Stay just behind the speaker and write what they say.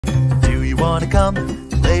wanna come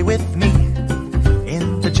play with me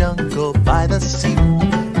in the jungle by the sea?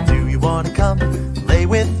 Do you wanna come play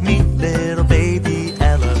with me, little baby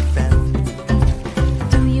elephant?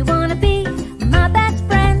 Do you wanna be my best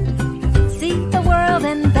friend? See the world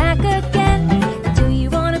and back again. Do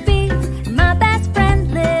you wanna be my best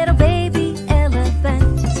friend, little baby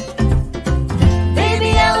elephant?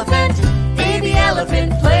 Baby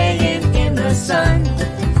elephant playing in the sun.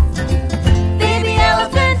 Baby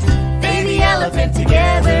elephant,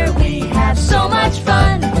 together we have so much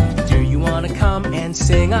fun. Do you wanna come and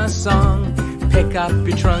sing a song? Pick up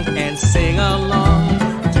your trunk and sing along.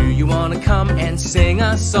 Do you wanna come and sing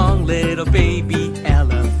a song, little baby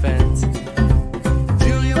elephant?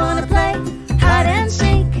 Do you wanna play hide and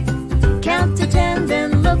seek? Count to 10,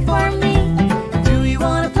 then look for me. Do you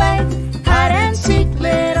wanna play hide and seek,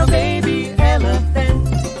 little baby elephant?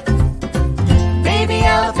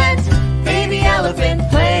 Baby elephant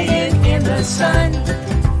playing in the sun.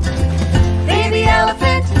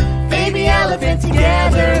 Baby elephant,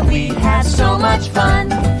 together we have so much fun.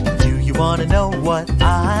 Do you wanna know what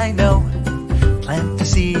I know? Plant the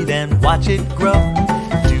seed and watch it grow.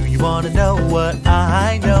 Do you wanna know what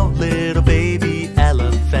I know, little baby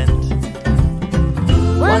elephant?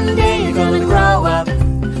 One day you're gonna grow up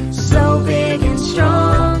so big and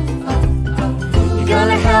strong. You're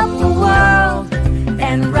gonna help the world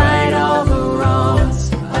and right all the wrongs.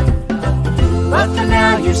 But for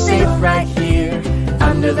now you're safe right here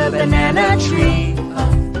under the banana tree.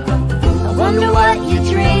 I wonder what you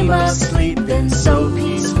dream of, sleeping so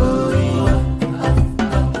peacefully.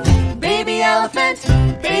 Baby elephant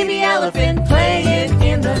playing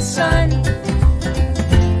in the sun.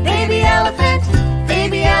 Baby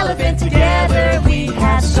elephant, together we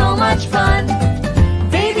have so much fun.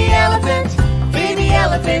 Baby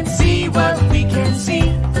elephant, see what we can see.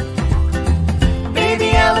 Baby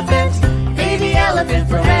elephant,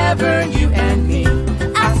 forever you and me.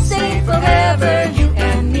 I say forever you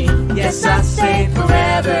and me. Yes, I say forever.